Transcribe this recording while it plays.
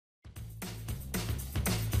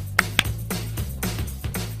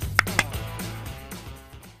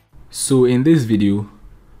So in this video,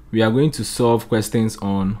 we are going to solve questions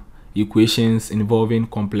on equations involving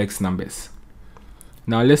complex numbers.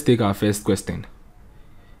 Now let's take our first question.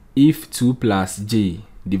 If 2 plus j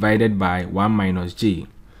divided by 1 minus j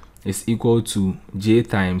is equal to j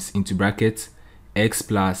times into bracket x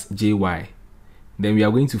plus jy, then we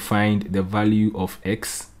are going to find the value of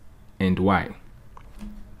x and y.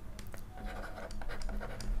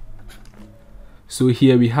 So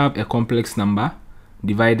here we have a complex number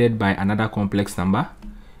divided by another complex number,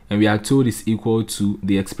 and we are told is equal to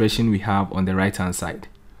the expression we have on the right hand side.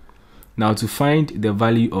 Now to find the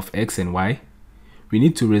value of x and y, we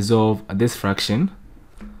need to resolve this fraction.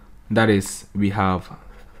 That is, we have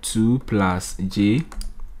 2 plus j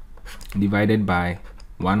divided by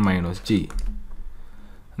 1 minus j.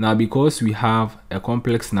 Now because we have a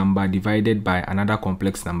complex number divided by another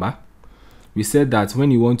complex number, we said that when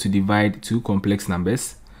you want to divide two complex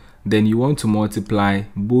numbers, then you want to multiply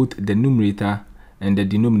both the numerator and the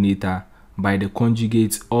denominator by the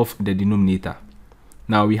conjugate of the denominator.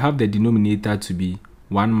 Now we have the denominator to be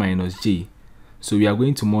 1 minus j, so we are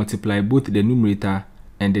going to multiply both the numerator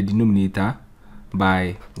and the denominator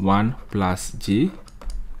by 1 plus j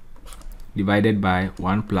divided by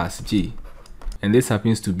 1 plus j, and this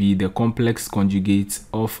happens to be the complex conjugate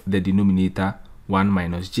of the denominator 1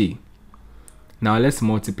 minus j. Now let's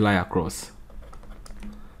multiply across.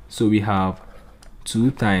 So we have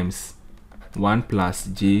 2 times 1 plus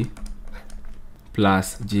j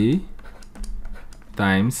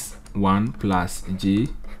times 1 plus j,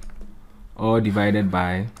 all divided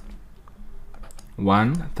by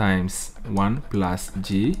 1 times 1 plus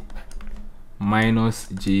j minus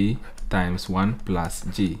j times 1 plus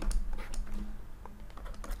j.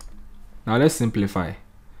 Now let's simplify.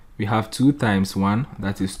 We have 2 times 1,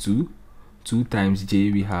 that is 2. 2 times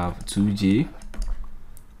j, we have 2j.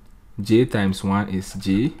 J times 1 is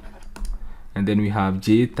j. And then we have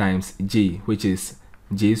j times j, which is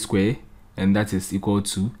j square, and that is equal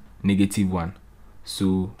to -1.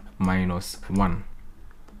 So minus 1.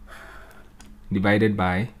 Divided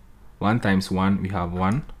by 1 times 1, we have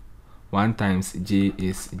 1. 1 times j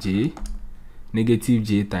is j. Negative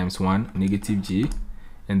j times 1, negative j.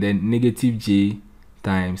 And then negative j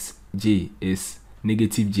times j is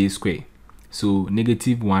negative j square. So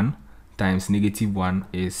 -1 times -1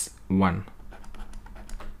 is 1.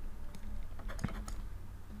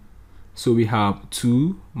 So we have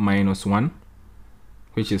 2 minus 1,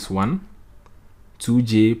 which is 1.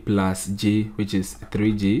 2j plus j, which is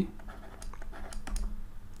 3j,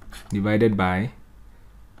 divided by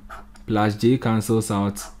plus j cancels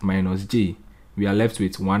out minus j. We are left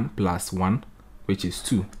with 1 plus 1, which is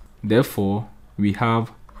 2. Therefore, we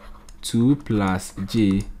have 2 plus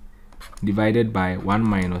j divided by 1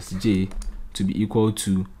 minus j to be equal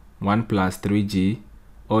to 1 plus 3j,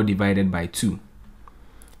 all divided by 2.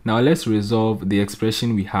 Now let's resolve the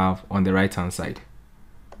expression we have on the right hand side.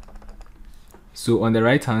 So on the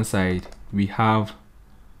right hand side, we have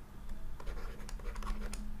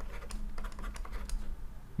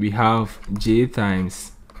j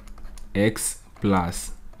times x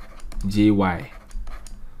plus jy.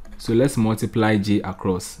 So let's multiply j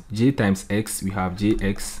across. J times x, we have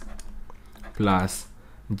jx, plus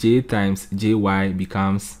j times jy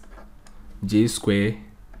becomes j square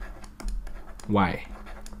y.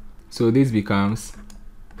 So this becomes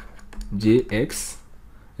jx,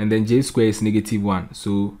 and then j square is -1,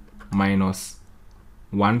 so minus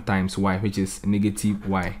 1 times y, which is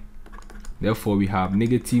 -y. Therefore we have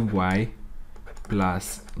 -y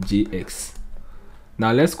plus jx.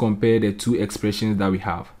 Now let's compare the two expressions that we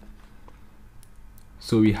have.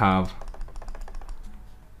 So we have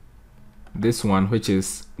this one, which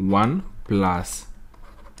is 1 plus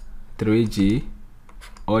 3j,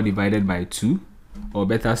 all divided by 2, or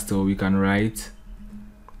better still, we can write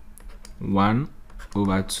 1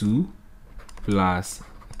 over 2 plus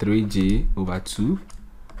 3j over 2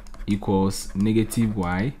 equals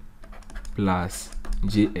 -y plus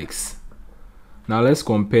jx. Now let's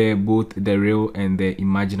compare both the real and the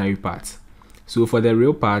imaginary part. So for the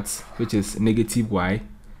real part, which is -y,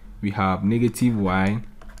 we have -y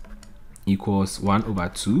equals 1 over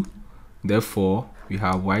 2. Therefore, we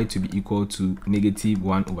have y to be equal to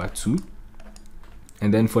 -1 over 2.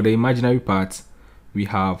 And then for the imaginary part, we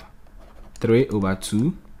have 3 over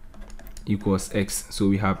 2 equals x. So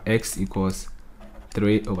we have x equals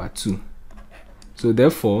 3 over 2. So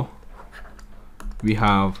therefore, we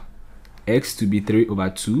have x to be 3 over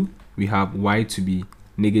 2. We have y to be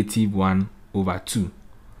 -1 over 2.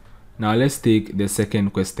 Now let's take the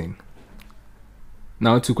second question.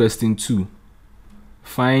 Now to question 2.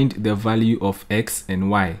 Find the value of x and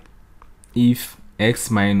y if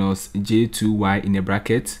x minus j2y in a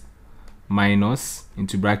bracket minus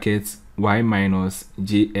into brackets y minus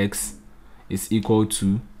jx is equal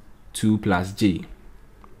to 2 plus j.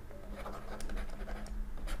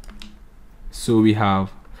 So we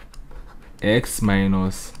have x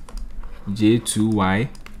minus j2y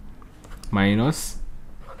minus,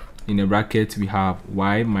 in a bracket we have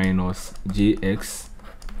y minus jx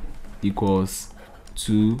equals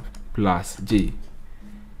 2 plus j.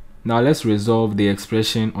 Now let's resolve the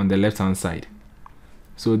expression on the left hand side.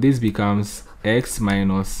 So this becomes x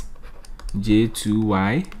minus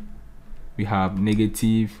j2y, we have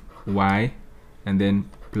negative y, and then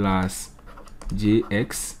plus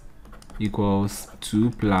jx equals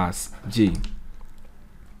 2 plus j.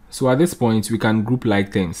 So at this point we can group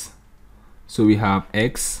like terms. So we have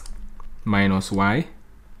x minus y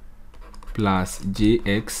plus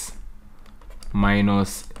jx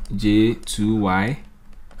minus j2y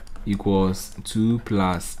equals 2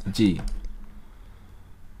 plus j.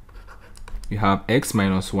 We have x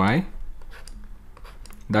minus y,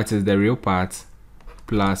 that is the real part,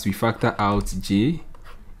 plus we factor out j.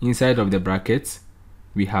 Inside of the bracket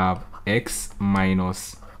we have x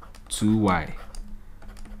minus 2y,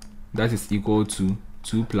 that is equal to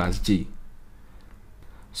 2 plus j.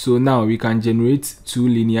 So now we can generate two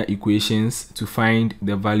linear equations to find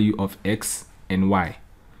the value of x and y.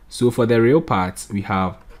 So for the real part we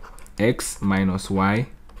have x minus y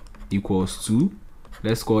equals 2.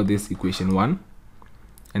 Let's call this equation 1.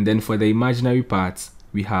 And then for the imaginary part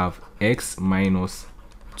we have x minus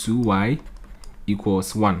 2y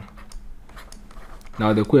equals 1.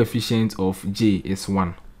 Now the coefficient of j is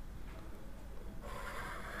 1.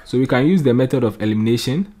 So we can use the method of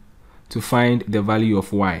elimination to find the value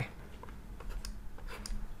of y.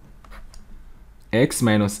 X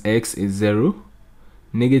minus x is 0.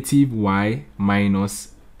 Negative y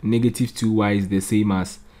minus negative 2y is the same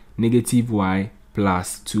as negative y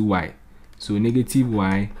plus 2y. So negative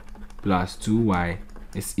y plus 2y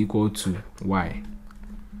is equal to y.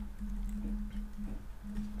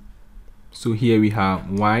 So here we have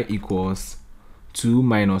y equals 2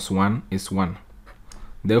 minus 1 is 1.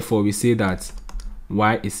 Therefore we say that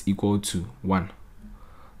y is equal to 1.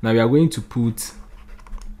 Now we are going to put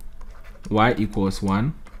y equals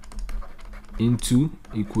 1 into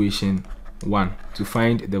equation 1 to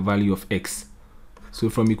find the value of x. So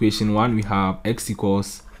from equation 1 we have x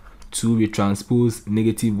equals 2, we transpose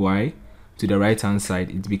negative y to the right hand side,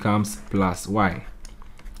 it becomes plus y.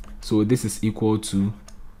 So this is equal to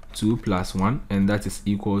 2 plus 1, and that is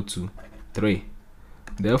equal to 3.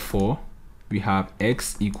 Therefore we have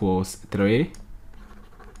x equals 3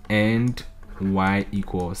 and y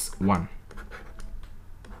equals 1.